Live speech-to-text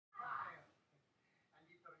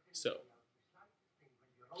So,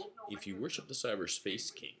 if you worship the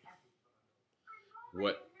CyberSpaceKing,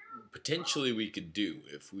 what potentially we could do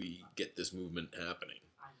if we get this movement happening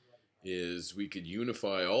is we could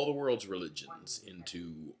unify all the world's religions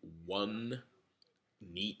into one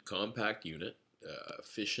neat, compact unit,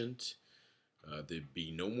 efficient. There'd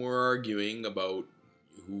be no more arguing about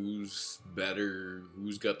who's better,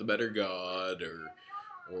 who's got the better god,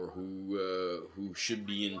 or who should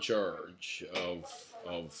be in charge of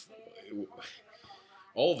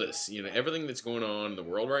all this. Everything that's going on in the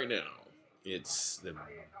world right now. It's the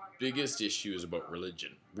biggest issue is about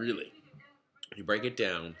religion. Really, you break it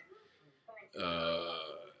down. Uh,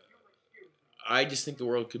 I just think the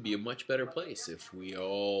world could be a much better place if we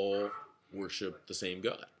all worship the same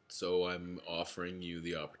God. So I'm offering you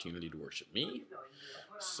the opportunity to worship me.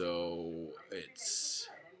 So it's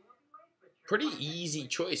pretty easy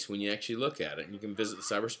choice when you actually look at it. And you can visit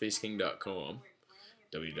cyberspaceking.com,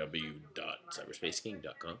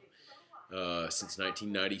 www.cyberspaceking.com. Since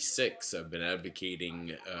 1996, I've been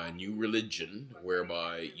advocating a new religion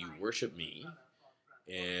whereby you worship me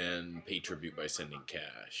and pay tribute by sending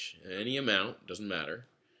cash. Any amount, doesn't matter.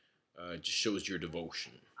 It just shows your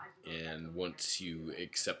devotion. And once you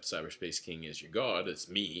accept CyberSpaceKing as your god, it's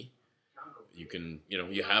me. You can,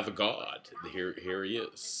 you have a god. Here he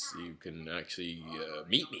is. You can actually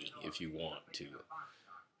meet me if you want to.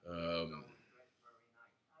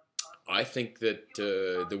 I think that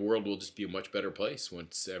the world will just be a much better place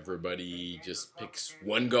once everybody just picks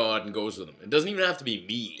one god and goes with them. It doesn't even have to be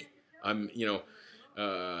me.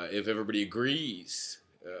 If everybody agrees,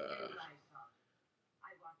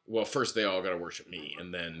 well, first they all got to worship me,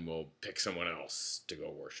 and then we'll pick someone else to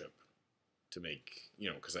go worship. To make,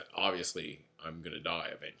 because obviously I'm going to die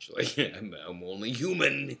eventually. I'm only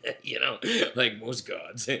human, like most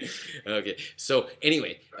gods. Okay, so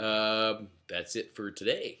anyway, that's it for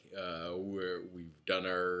today. We've done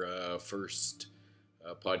our first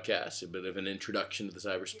podcast, a bit of an introduction to the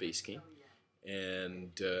CyberSpaceKing.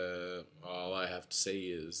 And all I have to say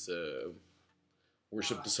is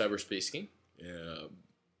worship the CyberSpaceKing.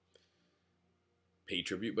 Pay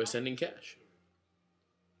tribute by sending cash.